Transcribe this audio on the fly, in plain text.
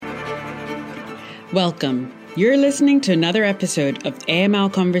Welcome. You're listening to another episode of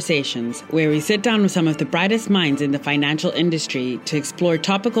AML Conversations, where we sit down with some of the brightest minds in the financial industry to explore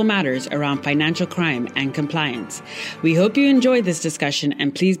topical matters around financial crime and compliance. We hope you enjoy this discussion,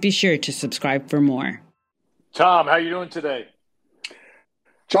 and please be sure to subscribe for more. Tom, how are you doing today?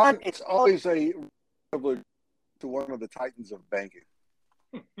 John, it's always a privilege to one of the titans of banking.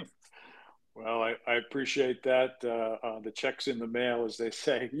 Well, I appreciate that. The check's in the mail, as they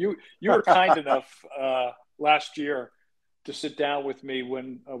say. You were kind enough last year to sit down with me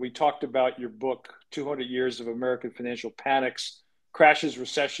when we talked about your book, 200 Years of American Financial Panics, Crashes,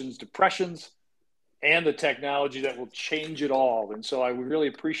 Recessions, Depressions, and the Technology That Will Change It All. And so I really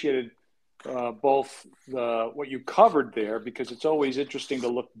appreciated both what you covered there, because it's always interesting to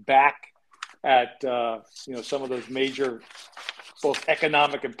look back at some of those major both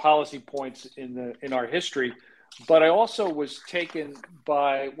economic and policy points in our history. But I also was taken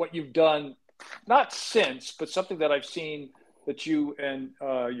by what you've done, not since, but something that I've seen that you and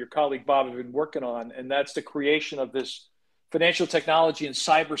your colleague Bob have been working on, and that's the creation of this Financial Technology and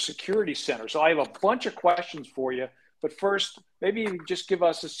Cybersecurity Center. So I have a bunch of questions for you, but first, maybe you just give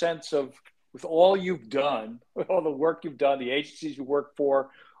us a sense of, with all you've done, with all the work you've done, the agencies you work for,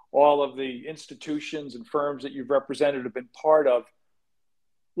 all of the institutions and firms that you've represented have been part of,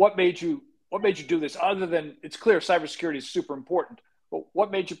 what made you do this? Other than, it's clear cybersecurity is super important, but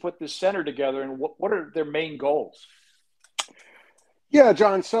what made you put this center together, and what are their main goals? Yeah,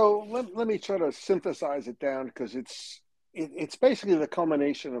 John. So let me try to synthesize it down, because it's basically the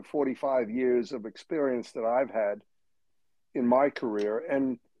culmination of 45 years of experience that I've had in my career.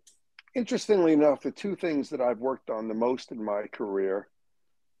 And interestingly enough, the two things that I've worked on the most in my career,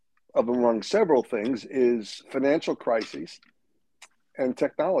 among several things, is financial crises and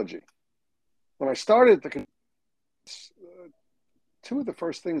technology. When I started two of the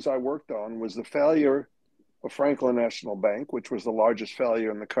first things I worked on was the failure of Franklin National Bank, which was the largest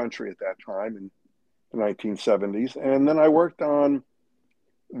failure in the country at that time in the 1970s. And then I worked on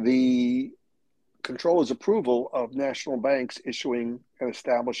the controller's approval of national banks issuing and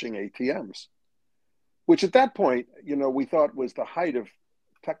establishing ATMs, which at that point, we thought was the height of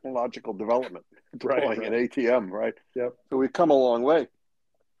technological development, deploying an ATM, right? Yep. So we've come a long way.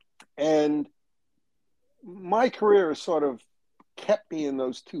 And my career has sort of kept me in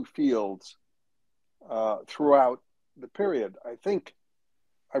those two fields throughout the period. I think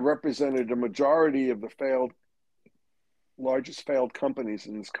I represented a majority of the largest failed companies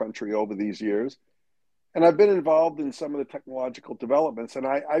in this country over these years. And I've been involved in some of the technological developments. And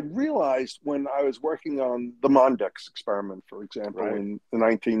I realized when I was working on the Mondex experiment, for example, in the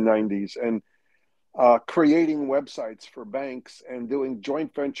 1990s, and creating websites for banks and doing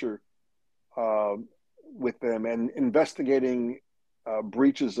joint venture with them and investigating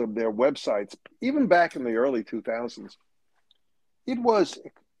breaches of their websites, even back in the early 2000s, it was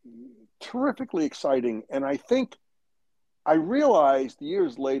terrifically exciting. And I think I realized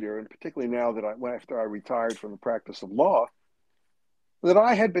years later, and particularly now that after I retired from the practice of law, that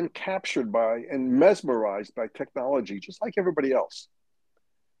I had been captured by and mesmerized by technology, just like everybody else.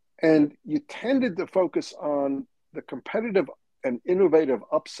 And you tended to focus on the competitive and innovative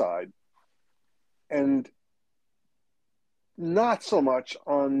upside, and not so much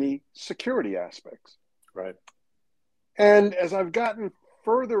on the security aspects. Right. And as I've gotten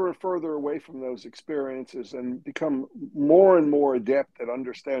further and further away from those experiences and become more and more adept at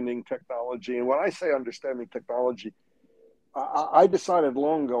understanding technology. And when I say understanding technology, I decided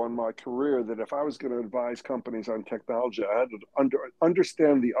long ago in my career that if I was going to advise companies on technology, I had to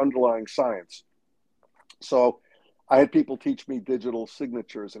understand the underlying science. So I had people teach me digital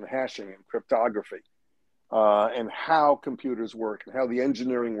signatures and hashing and cryptography, and how computers work and how the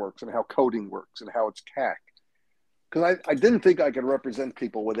engineering works and how coding works and how it's hacked. Because I didn't think I could represent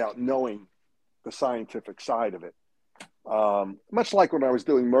people without knowing the scientific side of it. Much like when I was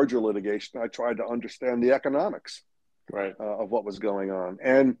doing merger litigation, I tried to understand the economics of what was going on.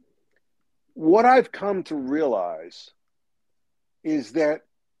 And what I've come to realize is that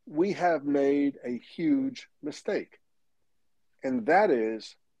we have made a huge mistake. And that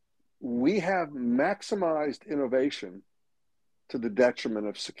is, we have maximized innovation to the detriment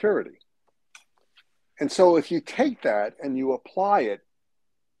of security. And so if you take that and you apply it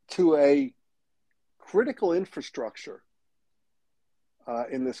to a critical infrastructure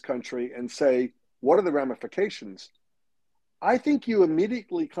in this country and say, what are the ramifications? I think you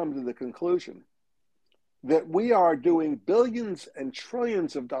immediately come to the conclusion that we are doing billions and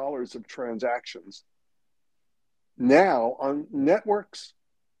trillions of dollars of transactions now on networks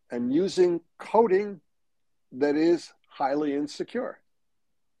and using coding that is highly insecure.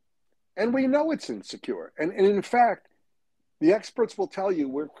 And we know it's insecure. And in fact, the experts will tell you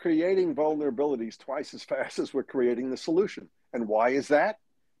we're creating vulnerabilities twice as fast as we're creating the solution. And why is that?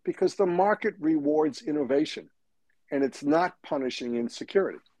 Because the market rewards innovation and it's not punishing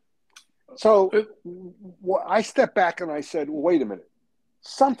insecurity. So I stepped back and I said, well, wait a minute.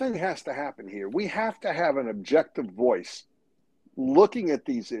 Something has to happen here. We have to have an objective voice looking at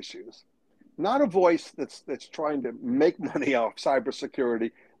these issues, not a voice that's trying to make money off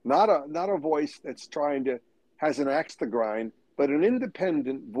cybersecurity, not a voice that's has an axe to grind, but an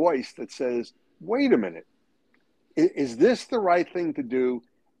independent voice that says, wait a minute, is this the right thing to do?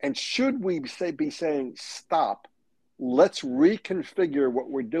 And should we be saying, stop, let's reconfigure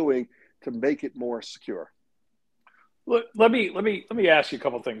what we're doing to make it more secure? Let me ask you a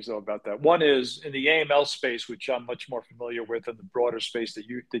couple of things though about that. One is in the AML space, which I'm much more familiar with than the broader space that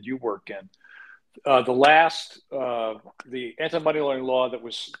you work in. The anti-money laundering law that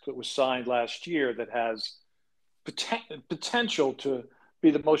was signed last year that has potential to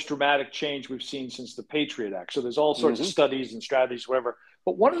be the most dramatic change we've seen since the Patriot Act. So there's all sorts of studies and strategies, whatever.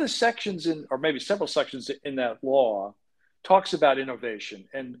 But one of the sections or maybe several sections in that law talks about innovation.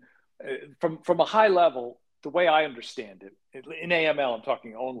 And from a high level, the way I understand it, in AML I'm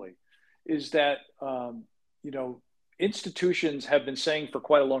talking only, is that institutions have been saying for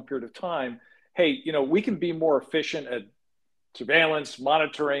quite a long period of time, hey, we can be more efficient at surveillance,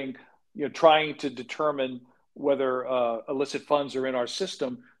 monitoring, trying to determine whether illicit funds are in our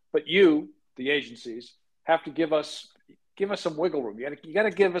system, but you, the agencies, have to give us some wiggle room. You got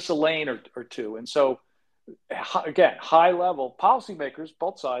to give us a lane or two. And so, again, high level policymakers,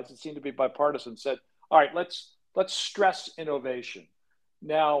 both sides, it seemed to be bipartisan, said, all right, let's stress innovation.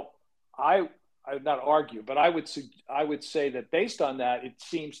 Now, I would not argue, but I would say that based on that, it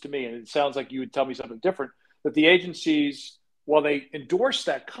seems to me, and it sounds like you would tell me something different, that the agencies, while they endorse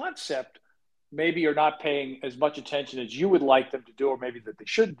that concept, maybe are not paying as much attention as you would like them to do, or maybe that they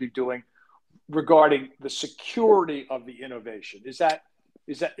should be doing, regarding the security of the innovation. Is that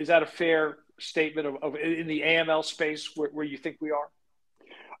a fair statement of in the AML space where you think we are?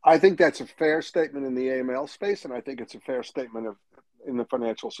 I think that's a fair statement in the AML space, and I think it's a fair statement in the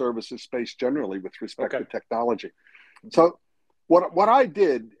financial services space generally with respect to technology. So what I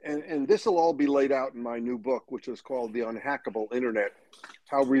did, and this will all be laid out in my new book, which is called The Unhackable Internet,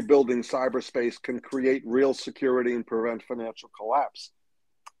 How Rebuilding Cyberspace Can Create Real Security and Prevent Financial Collapse.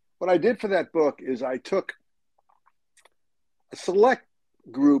 What I did for that book is I took a select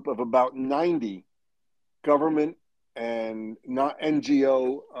group of about 90 government and not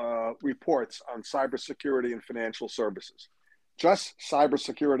NGO reports on cybersecurity and financial services. Just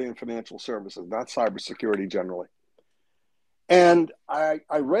cybersecurity and financial services, not cybersecurity generally. And I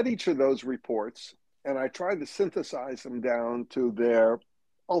read each of those reports and I tried to synthesize them down to their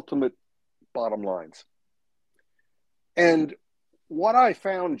ultimate bottom lines. And what I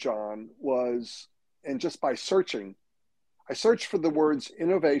found, John, was, and just by searching, I searched for the words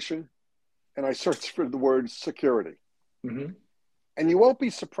innovation and I searched for the word security. Mm-hmm. And you won't be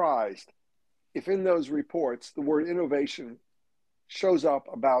surprised if in those reports, the word innovation shows up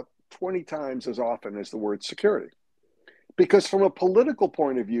about 20 times as often as the word security. Because from a political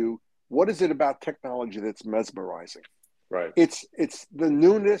point of view, what is it about technology that's mesmerizing? Right. It's the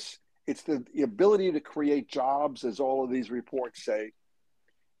newness, it's the ability to create jobs, as all of these reports say.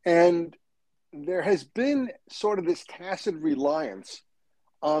 And there has been sort of this tacit reliance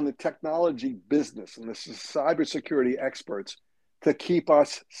on the technology business and the cybersecurity experts to keep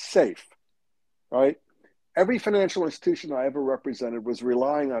us safe, right? Every financial institution I ever represented was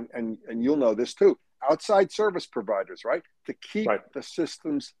relying on, and you'll know this too, outside service providers, right? To keep the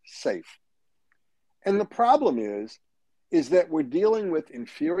systems safe. And the problem is that we're dealing with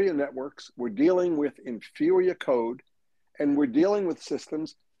inferior networks, we're dealing with inferior code, and we're dealing with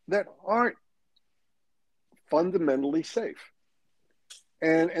systems that aren't fundamentally safe.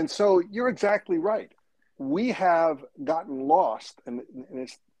 And so you're exactly right. We have gotten lost, and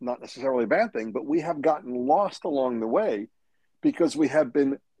it's not necessarily a bad thing, but we have gotten lost along the way because we have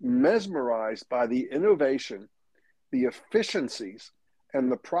been mesmerized by the innovation, the efficiencies,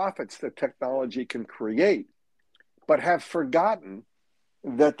 and the profits that technology can create, but have forgotten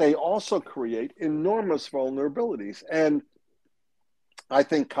that they also create enormous vulnerabilities. And I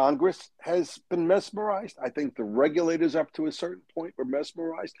think Congress has been mesmerized. I think the regulators up to a certain point were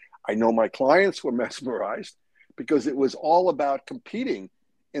mesmerized. I know my clients were mesmerized because it was all about competing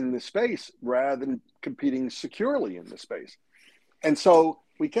in the space rather than competing securely in the space. And so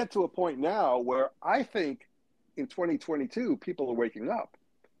we get to a point now where I think in 2022, people are waking up.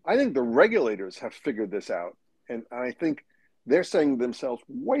 I think the regulators have figured this out. And I think they're saying to themselves,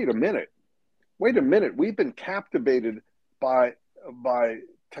 wait a minute, we've been captivated by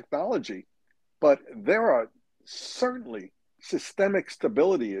technology, but there are certainly systemic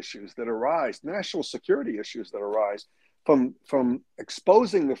stability issues that arise, national security issues that arise from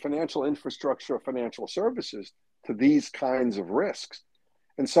exposing the financial infrastructure of financial services to these kinds of risks.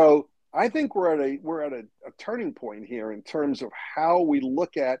 And so I think we're at a turning point here in terms of how we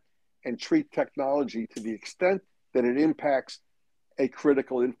look at and treat technology to the extent that it impacts a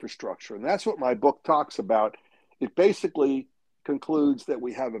critical infrastructure. And that's what my book talks about. It basically concludes that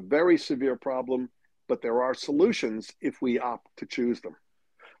we have a very severe problem, but there are solutions if we opt to choose them.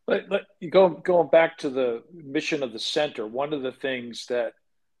 But going back to the mission of the center, one of the things that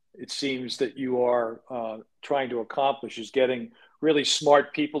it seems that you are trying to accomplish is getting really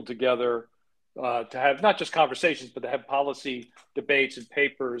smart people together to have not just conversations, but to have policy debates and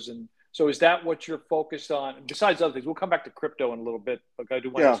papers. And so is that what you're focused on? Besides other things, we'll come back to crypto in a little bit, but I do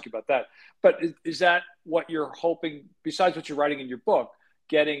want to ask you about that. But is that what you're hoping, besides what you're writing in your book,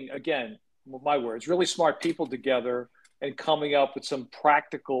 getting, again, my words, really smart people together and coming up with some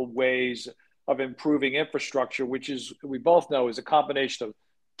practical ways of improving infrastructure, which is, we both know, is a combination of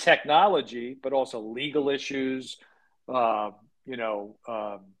technology, but also legal issues,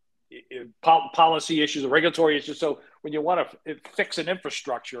 policy issues, regulatory issues. So when you want to fix an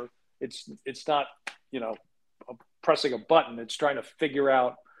infrastructure, it's not, pressing a button. It's trying to figure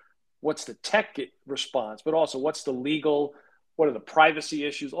out what's the tech response, but also what's the legal, what are the privacy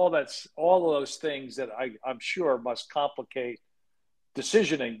issues, all of those things that I'm sure must complicate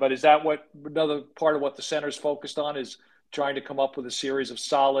decisioning. But is that what another part of what the center's focused on, is trying to come up with a series of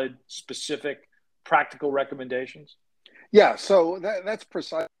solid, specific, practical recommendations? Yeah, so that's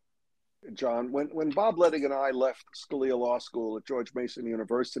precise, John. When Bob Ledig and I left Scalia Law School at George Mason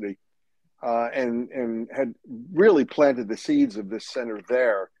University and had really planted the seeds of this center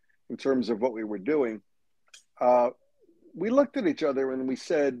there in terms of what we were doing, we looked at each other and we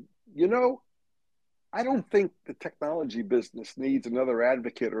said, I don't think the technology business needs another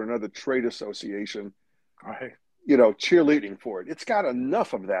advocate or another trade association, right, cheerleading for it. It's got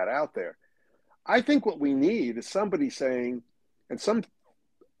enough of that out there. I think what we need is somebody saying, and some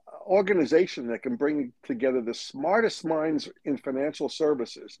organization that can bring together the smartest minds in financial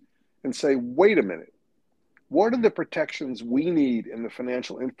services and say, wait a minute, what are the protections we need in the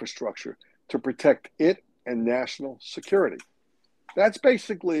financial infrastructure to protect it and national security? That's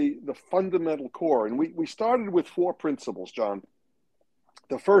basically the fundamental core. And we started with 4 principles, John.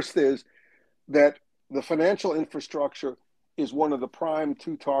 The first is that the financial infrastructure is one of the prime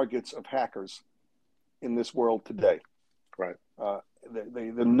 2 targets of hackers in this world today. Right.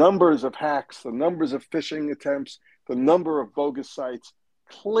 The numbers of hacks, the numbers of phishing attempts, the number of bogus sites,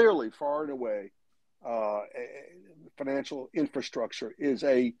 clearly far and away, financial infrastructure is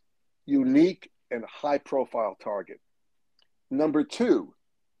a unique and high-profile target. Number 2,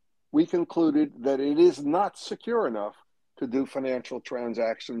 we concluded that it is not secure enough to do financial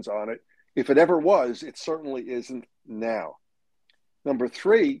transactions on it. If it ever was, it certainly isn't now. Number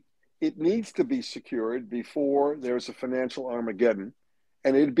 3, it needs to be secured before there's a financial Armageddon,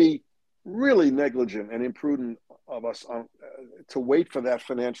 and it'd be really negligent and imprudent of us to wait for that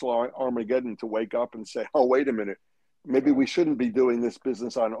financial Armageddon to wake up and say, oh, wait a minute, maybe we shouldn't be doing this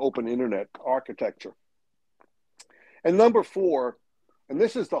business on open internet architecture. And number 4, and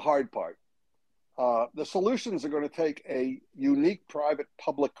this is the hard part, the solutions are going to take a unique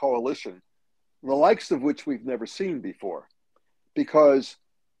private-public coalition, the likes of which we've never seen before, because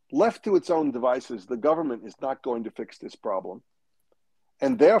left to its own devices, the government is not going to fix this problem.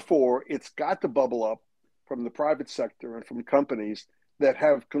 And therefore, it's got to bubble up from the private sector and from companies that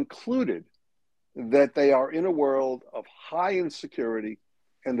have concluded that they are in a world of high insecurity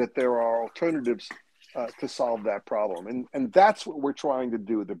and that there are alternatives to solve that problem. And that's what we're trying to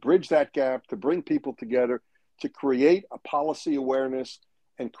do, to bridge that gap, to bring people together, to create a policy awareness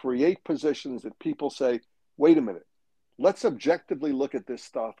and create positions that people say, wait a minute, let's objectively look at this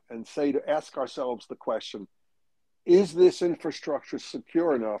stuff and ask ourselves the question, is this infrastructure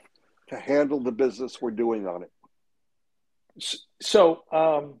secure enough to handle the business we're doing on it?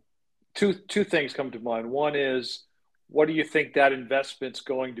 So two things come to mind. One is, what do you think that investment's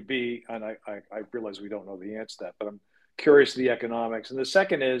going to be? And I realize we don't know the answer to that, but I'm curious the economics. And the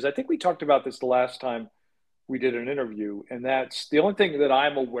second is, I think we talked about this the last time we did an interview, and that's the only thing that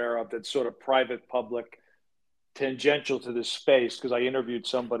I'm aware of that's sort of private, public, tangential to this space, because I interviewed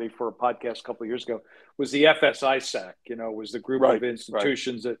somebody for a podcast a couple of years ago, was the FS-ISAC, was the group of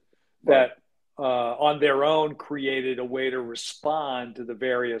institutions that on their own created a way to respond to the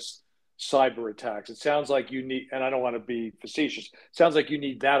various cyber attacks. It sounds like you need, and I don't want to be facetious, it sounds like you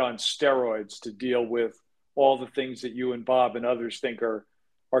need that on steroids to deal with all the things that you and Bob and others think are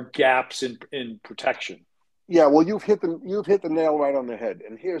gaps in protection. Yeah, well, you've hit the nail right on the head.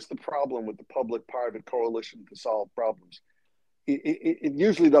 And here's the problem with the public-private coalition to solve problems. It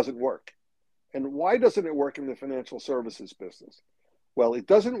usually doesn't work. And why doesn't it work in the financial services business? Well, it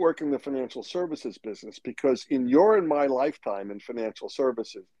doesn't work in the financial services business because in your and my lifetime in financial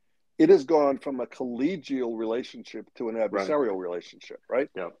services, it has gone from a collegial relationship to an adversarial relationship, right?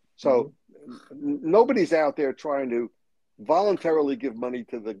 Yeah. So nobody's out there trying to voluntarily give money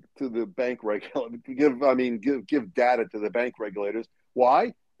to the bank regulator, give data to the bank regulators.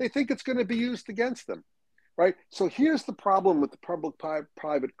 Why? They think it's going to be used against them, right? So here's the problem with the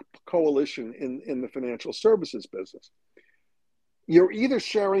public-private coalition in the financial services business. You're either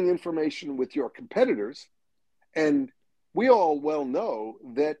sharing information with your competitors, and we all well know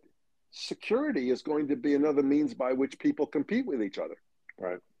that security is going to be another means by which people compete with each other.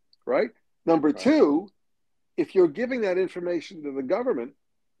 Right? Number two, if you're giving that information to the government,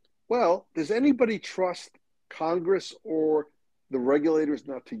 well, does anybody trust Congress or the regulators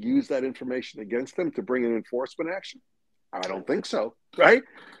not to use that information against them to bring an enforcement action? I don't think so, right?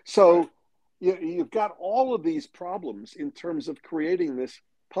 So you've got all of these problems in terms of creating this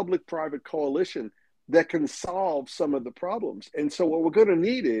public-private coalition that can solve some of the problems. And so what we're going to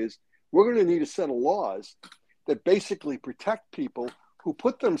need a set of laws that basically protect people who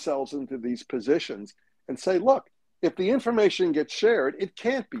put themselves into these positions and say, look, if the information gets shared, it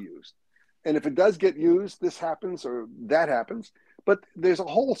can't be used. And if it does get used, this happens or that happens. But there's a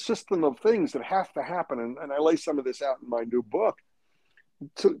whole system of things that have to happen. And I lay some of this out in my new book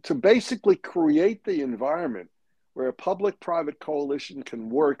to basically create the environment where a public-private coalition can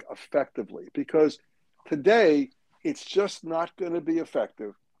work effectively. Because today, it's just not going to be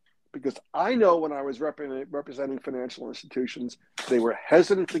effective. Because I know when I was representing financial institutions, they were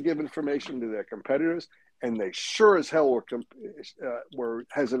hesitant to give information to their competitors, and they sure as hell were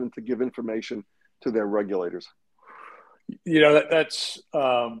hesitant to give information to their regulators. You know, that's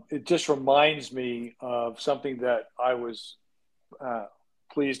it just reminds me of something that I was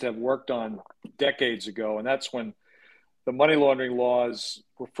pleased to have worked on decades ago, and that's when the money laundering laws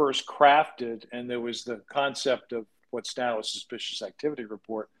were first crafted, and there was the concept of what's now a suspicious activity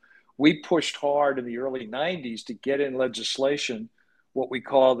report. We pushed hard in the early 90s to get in legislation what we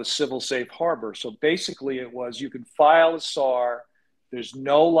call the civil safe harbor. So basically it was you can file a SAR, there's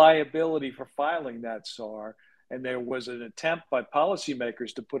no liability for filing that SAR, and there was an attempt by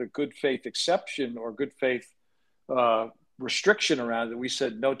policymakers to put a good faith exception or good faith restriction around it. We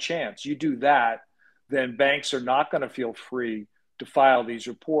said, no chance. You do that, then banks are not going to feel free to file these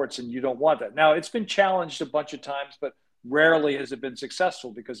reports, and you don't want that. Now, it's been challenged a bunch of times, but rarely has it been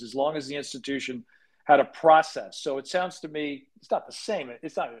successful because as long as the institution had a process. So it sounds to me, it's not the same.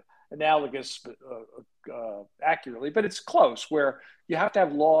 It's not analogous accurately, but it's close where you have to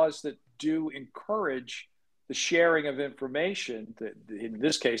have laws that do encourage the sharing of information, in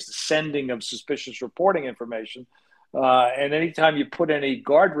this case, the sending of suspicious reporting information. And anytime you put any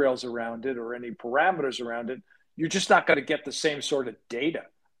guardrails around it or any parameters around it, you're just not going to get the same sort of data.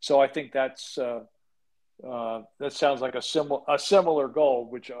 So I think that's that sounds like a similar goal,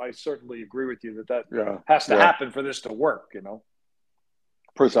 which I certainly agree with you that has to happen for this to work. You know,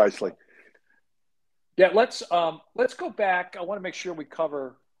 precisely. Yeah, let's go back. I want to make sure we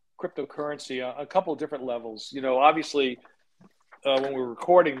cover cryptocurrency on a couple of different levels. You know, obviously, when we're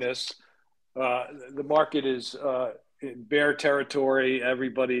recording this, the market is in bear territory.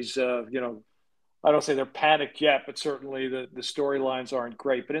 Everybody's, I don't say they're panicked yet, but certainly the storylines aren't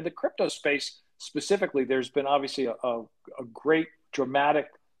great. But in the crypto space specifically, there's been obviously a great dramatic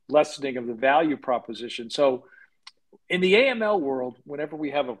lessening of the value proposition. So in the AML world, whenever we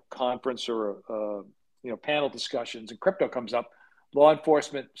have a conference or panel discussions and crypto comes up, law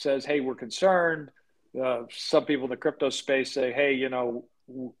enforcement says, hey, we're concerned. Some people in the crypto space say, hey,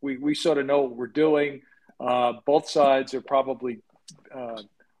 we sort of know what we're doing. Both sides are probably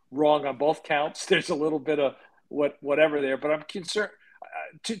wrong on both counts. There's a little bit of whatever there, but I'm concerned.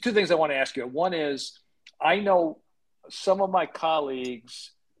 Two things I want to ask you. One is, I know some of my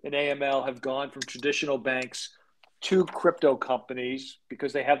colleagues in AML have gone from traditional banks to crypto companies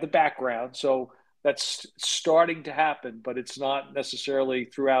because they have the background. So that's starting to happen, but it's not necessarily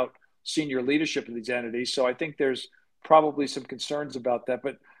throughout senior leadership of these entities. So I think there's probably some concerns about that.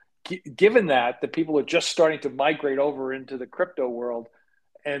 But given that the people are just starting to migrate over into the crypto world,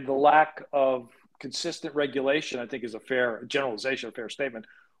 and the lack of consistent regulation, I think, is a fair generalization, a fair statement.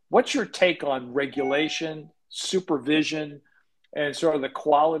 What's your take on regulation, supervision, and sort of the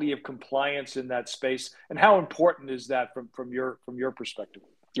quality of compliance in that space, and how important is that from your perspective?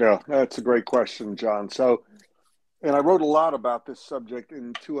 Yeah, that's a great question, John. So, and I wrote a lot about this subject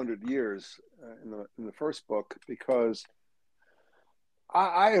in 200 Years in the first book, because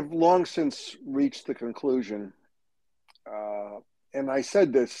I have long since reached the conclusion, and I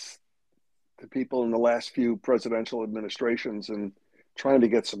said this to people in the last few presidential administrations and trying to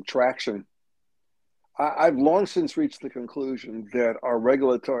get some traction. I've long since reached the conclusion that our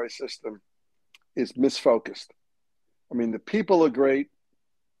regulatory system is misfocused. I mean, the people are great.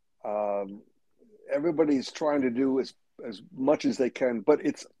 Everybody's trying to do as much as they can, but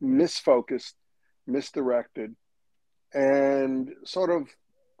it's misfocused, misdirected, and sort of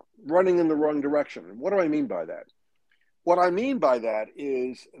running in the wrong direction. What do I mean by that? What I mean by that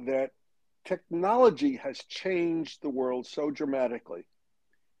is that technology has changed the world so dramatically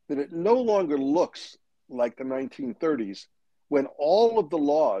that it no longer looks like the 1930s, when all of the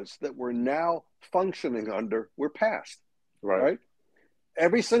laws that we're now functioning under were passed, right?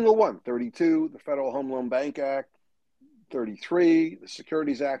 Every single one, 32, the Federal Home Loan Bank Act, 33, the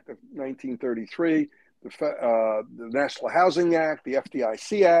Securities Act of 1933, the National Housing Act, the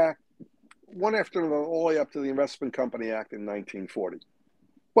FDIC Act, one after another, all the way up to the Investment Company Act in 1940.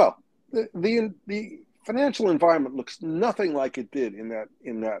 Well, the financial environment looks nothing like it did in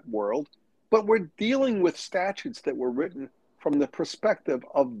that world, but we're dealing with statutes that were written from the perspective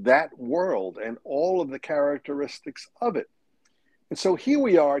of that world and all of the characteristics of it. And so here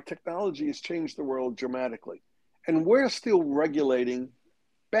we are, technology has changed the world dramatically, and we're still regulating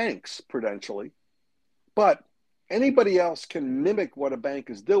banks prudentially, but anybody else can mimic what a bank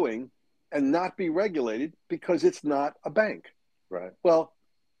is doing and not be regulated because it's not a bank. Right. Well,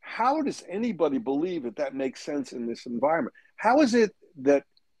 how does anybody believe that makes sense in this environment? How is it that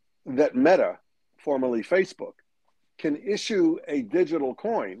Meta, formerly Facebook, can issue a digital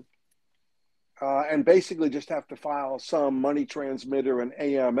coin and basically just have to file some money transmitter and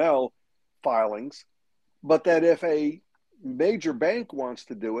AML filings, but that if a major bank wants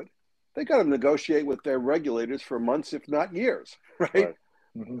to do it, they got to negotiate with their regulators for months, if not years, right?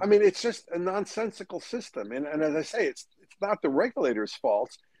 Mm-hmm. I mean, it's just a nonsensical system. And as I say, it's not the regulators'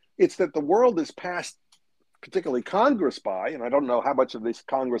 fault. It's that the world is passed, particularly Congress, by, and I don't know how much of this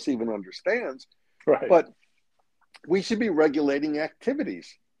Congress even understands, right, but we should be regulating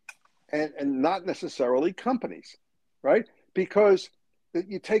activities and not necessarily companies, right? Because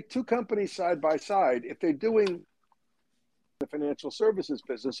you take two companies side by side, if they're doing the financial services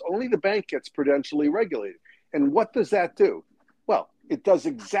business, only the bank gets prudentially regulated. And what does that do? Well, it does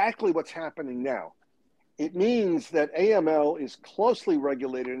exactly what's happening now. It means that AML is closely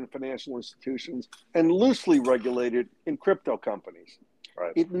regulated in financial institutions and loosely regulated in crypto companies.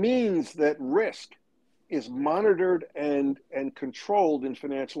 Right. It means that risk is monitored and controlled in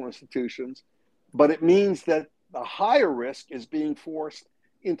financial institutions, but it means that the higher risk is being forced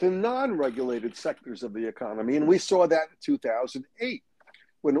into non-regulated sectors of the economy. And we saw that in 2008,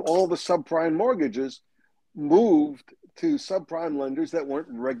 when all the subprime mortgages moved to subprime lenders that weren't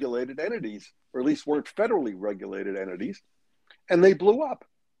regulated entities, or at least weren't federally regulated entities, and they blew up.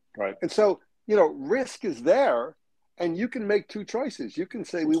 Right. And so, risk is there, and you can make two choices. You can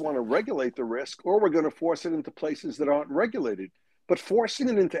say we want to regulate the risk, or we're going to force it into places that aren't regulated. But forcing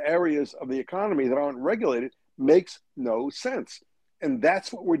it into areas of the economy that aren't regulated makes no sense. And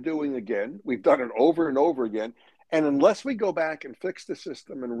that's what we're doing again. We've done it over and over again. And unless we go back and fix the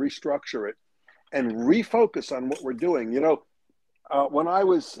system and restructure it and refocus on what we're doing, when I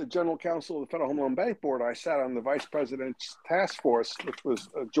was general counsel of the Federal Home Loan Bank Board, I sat on the vice president's task force, which was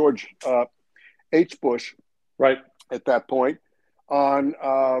George H. Bush, right, at that point, on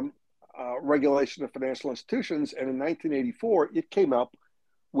regulation of financial institutions. And in 1984, it came up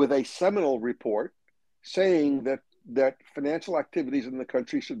with a seminal report saying that financial activities in the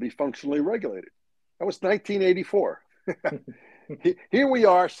country should be functionally regulated. That was 1984. Here we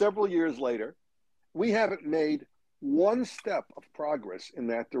are several years later. We haven't made one step of progress in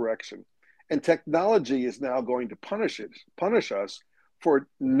that direction. And technology is now going to punish us for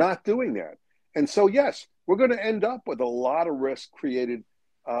not doing that. And so, yes, we're going to end up with a lot of risk created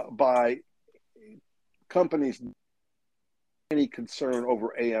by companies any concern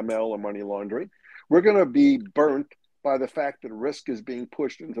over AML or money laundering. We're going to be burnt by the fact that risk is being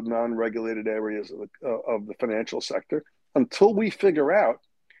pushed into non-regulated areas of the financial sector until we figure out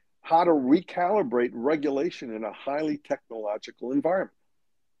how to recalibrate regulation in a highly technological environment.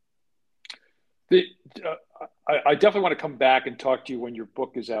 I definitely want to come back and talk to you when your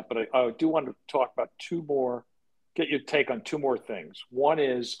book is out, but I do want to talk about get your take on two more things. One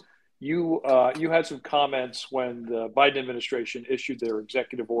is you had some comments when the Biden administration issued their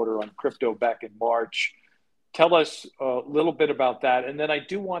executive order on crypto back in March. Tell us a little bit about that, and then I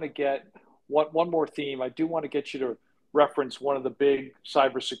do want to get one more theme. I do want to get you to reference one of the big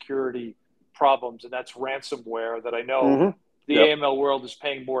cybersecurity problems, and that's ransomware. That I know the AML world is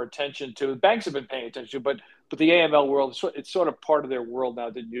paying more attention to. Banks have been paying attention to, but the AML world, it's sort of part of their world now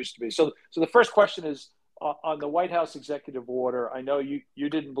that it used to be. So the first question is on the White House executive order. I know you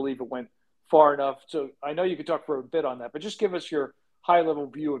didn't believe it went far enough, so I know you could talk for a bit on that, but just give us your high-level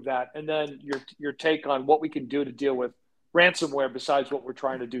view of that, and then your take on what we can do to deal with ransomware besides what we're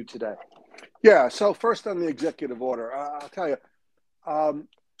trying to do today. Yeah. So first on the executive order, I'll tell you,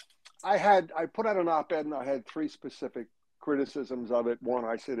 I put out an op-ed and I had three specific criticisms of it. One,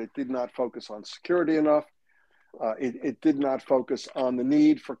 I said it did not focus on security enough. It did not focus on the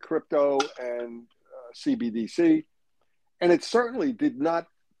need for crypto and CBDC, and it certainly did not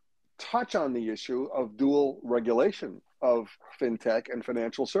touch on the issue of dual regulation of fintech and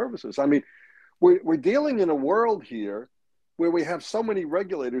financial services. I mean, we're dealing in a world here where we have so many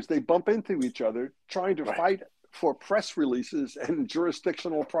regulators, they bump into each other trying to fight for press releases and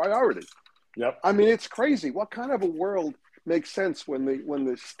jurisdictional priority. Yep. I mean, it's crazy. What kind of a world makes sense when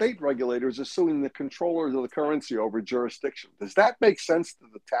the state regulators are suing the controllers of the currency over jurisdiction? Does that make sense to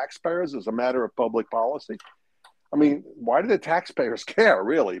the taxpayers as a matter of public policy? I mean, why do the taxpayers care,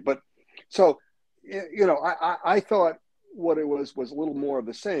 really? But so, I thought what it was a little more of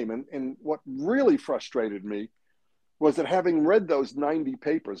the same. And what really frustrated me was that having read those 90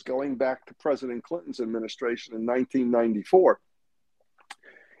 papers going back to President Clinton's administration in 1994,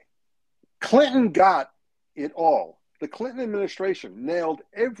 Clinton got it all. The Clinton administration nailed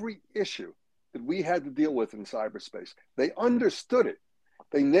every issue that we had to deal with in cyberspace. They understood it.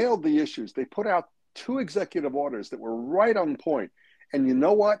 They nailed the issues. They put out 2 executive orders that were right on point. And you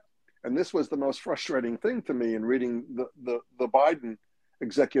know what? And this was the most frustrating thing to me in reading the Biden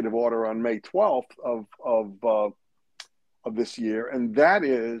executive order on May 12th of this year. And that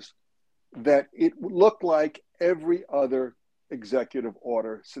is that it looked like every other executive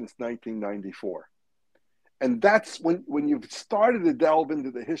order since 1994. And that's when you've started to delve into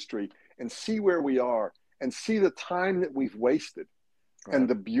the history and see where we are and see the time that we've wasted and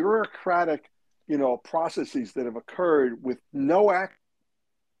the bureaucratic, processes that have occurred with no act.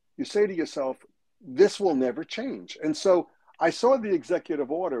 You say to yourself, this will never change. And so I saw the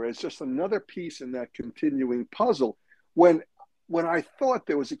executive order as just another piece in that continuing puzzle when I thought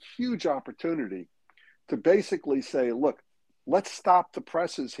there was a huge opportunity to basically say, look, let's stop the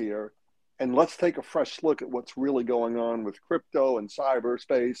presses here and let's take a fresh look at what's really going on with crypto and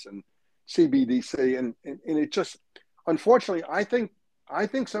cyberspace and CBDC. And it just, unfortunately, I think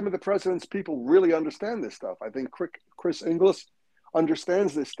some of the president's people really understand this stuff. I think Chris Inglis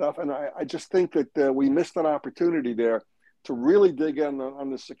understands this stuff. And I just think that we missed an opportunity there to really dig in on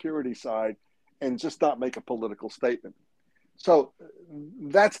the security side and just not make a political statement. So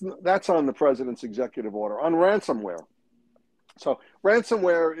that's on the president's executive order. On ransomware. So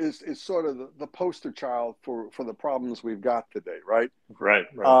ransomware is sort of the poster child for the problems we've got today, right? Right.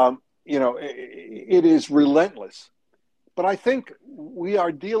 It is relentless. But I think we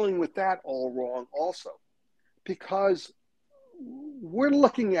are dealing with that all wrong also, because we're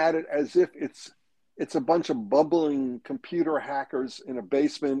looking at it as if it's a bunch of bumbling computer hackers in a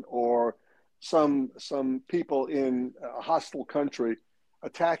basement or some people in a hostile country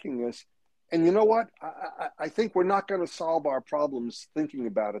attacking us. And you know what? I think we're not going to solve our problems thinking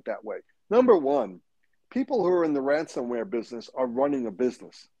about it that way. Number one, people who are in the ransomware business are running a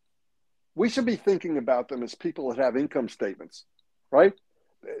business. We should be thinking about them as people that have income statements, right?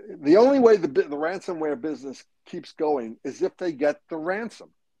 The only way the ransomware business keeps going is if they get the ransom.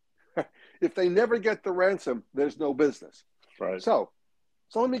 If they never get the ransom, there's no business. Right. So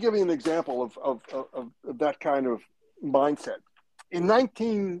let me give you an example of that kind of mindset. In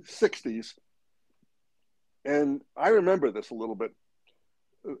 1960s, and I remember this a little bit,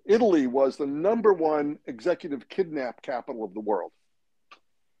 Italy was the #1 executive kidnap capital of the world.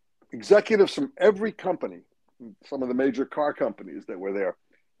 Executives from every company, some of the major car companies that were there,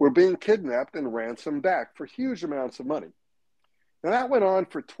 were being kidnapped and ransomed back for huge amounts of money. Now that went on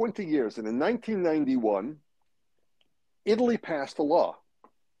for 20 years. And in 1991, Italy passed a law.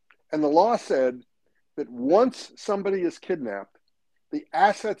 And the law said that once somebody is kidnapped, the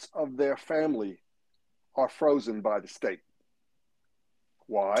assets of their family are frozen by the state.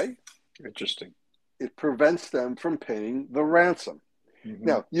 Why? Interesting. It prevents them from paying the ransom. Mm-hmm.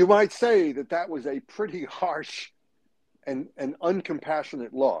 Now, you might say that was a pretty harsh and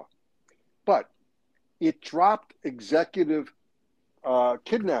uncompassionate law, but it dropped executive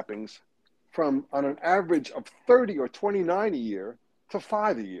kidnappings from on an average of 30 or 29 a year to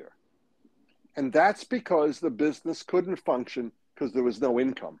 5 a year. And that's because the business couldn't function because there was no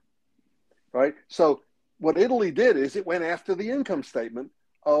income, right? So what Italy did is it went after the income statement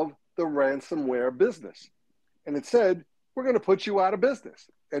of the ransomware business. And it said, we're going to put you out of business.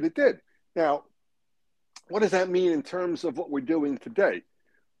 And it did. Now, what does that mean in terms of what we're doing today?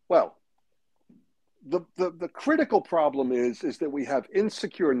 Well, the critical problem is that we have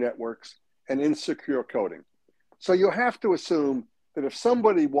insecure networks and insecure coding. So you have to assume that if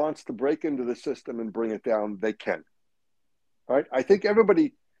somebody wants to break into the system and bring it down, they can. Right? I think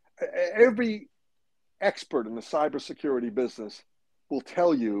every expert in the cybersecurity business will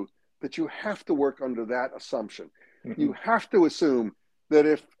tell you that you have to work under that assumption. Mm-hmm. You have to assume that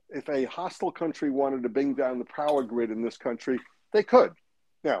if a hostile country wanted to bring down the power grid in this country, they could.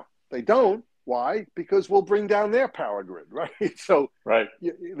 Now, they don't. Why? Because we'll bring down their power grid, right? So right.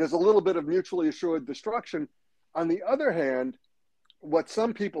 There's a little bit of mutually assured destruction. On the other hand, what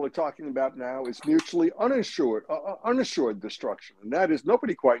some people are talking about now is mutually unassured destruction. And that is,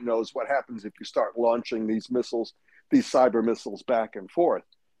 nobody quite knows what happens if you start launching these missiles, these cyber missiles back and forth.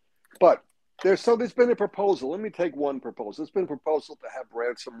 But there's been a proposal. Let me take one proposal. There's been a proposal to have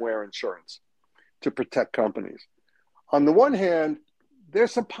ransomware insurance to protect companies. On the one hand,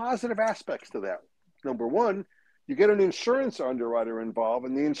 there's some positive aspects to that. Number one, you get an insurance underwriter involved,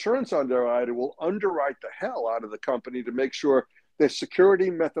 and the insurance underwriter will underwrite the hell out of the company to make sure their security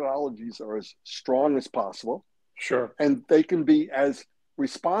methodologies are as strong as possible. Sure. And they can be as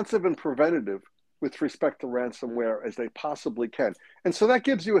responsive and preventative with respect to ransomware as they possibly can. And so that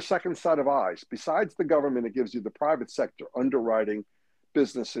gives you a second set of eyes. Besides the government, it gives you the private sector underwriting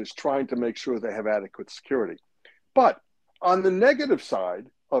businesses trying to make sure they have adequate security. But on the negative side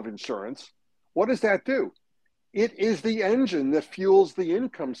of insurance, what does that do? It is the engine that fuels the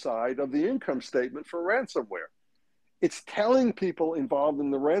income side of the income statement for ransomware. It's telling people involved in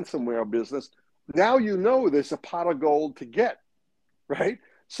the ransomware business, now you know there's a pot of gold to get, right?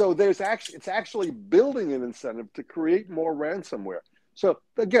 So it's actually building an incentive to create more ransomware. So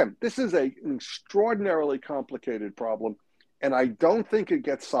again, this is an extraordinarily complicated problem, and I don't think it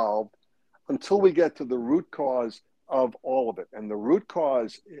gets solved until we get to the root cause of all of it. And the root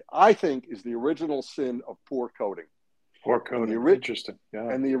cause, I think, is the original sin of poor coding. Poor coding, interesting. Yeah.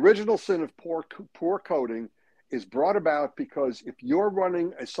 And the original sin of poor coding is brought about because if you're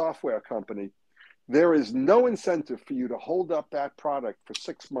running a software company, there is no incentive for you to hold up that product for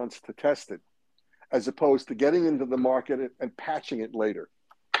 6 months to test it, as opposed to getting into the market and patching it later.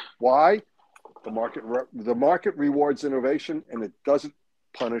 Why? The market rewards innovation, and it doesn't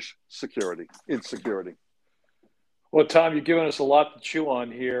punish insecurity. Well, Tom, you've given us a lot to chew on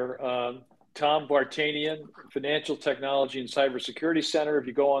here. Tom Vartanian, Financial Technology and Cybersecurity Center. If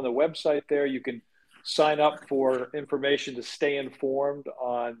you go on the website there, you can sign up for information to stay informed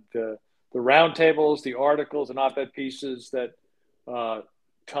on the roundtables, the articles, and op-ed pieces that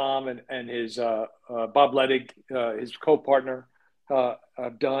Tom and his Bob Ledig, his co-partner,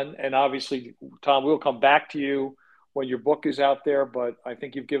 have done. And obviously, Tom, we'll come back to you when your book is out there. But I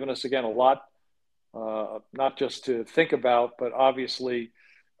think you've given us, again, a lot, not just to think about, but obviously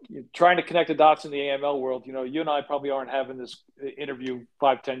trying to connect the dots in the AML world. You know, you and I probably aren't having this interview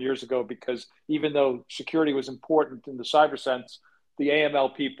 5-10 years ago, because even though security was important in the cyber sense, the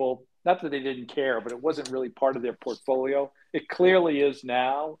AML people, not that they didn't care, but it wasn't really part of their portfolio. It clearly is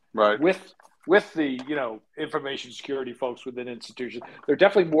now, right? With the, you know, information security folks within institutions. They're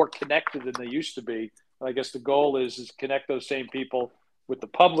definitely more connected than they used to be. And I guess the goal is connect those same people with the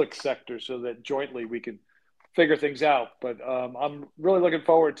public sector so that jointly we can figure things out. But I'm really looking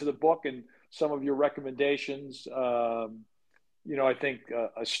forward to the book and some of your recommendations. You know, I think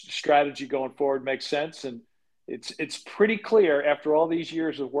a strategy going forward makes sense. And it's pretty clear after all these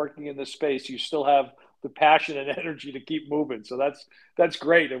years of working in this space, you still have the passion and energy to keep moving. So that's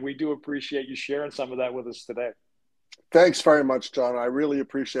great. And we do appreciate you sharing some of that with us today. Thanks very much, John. I really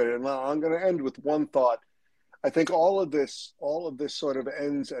appreciate it. And I'm going to end with one thought. I think all of this sort of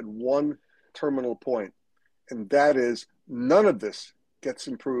ends at one terminal point. And that is, none of this gets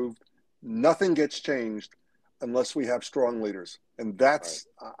improved. Nothing gets changed unless we have strong leaders. And that's,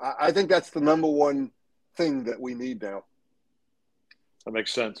 right. I think that's the number one thing that we need now. That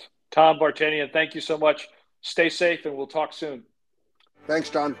makes sense. Tom Vartanian, thank you so much. Stay safe, and we'll talk soon. Thanks,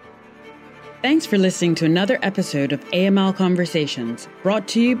 John. Thanks for listening to another episode of AML Conversations, brought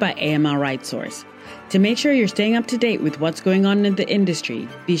to you by AML RightSource. To make sure you're staying up to date with what's going on in the industry,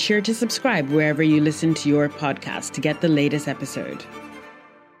 be sure to subscribe wherever you listen to your podcast to get the latest episode.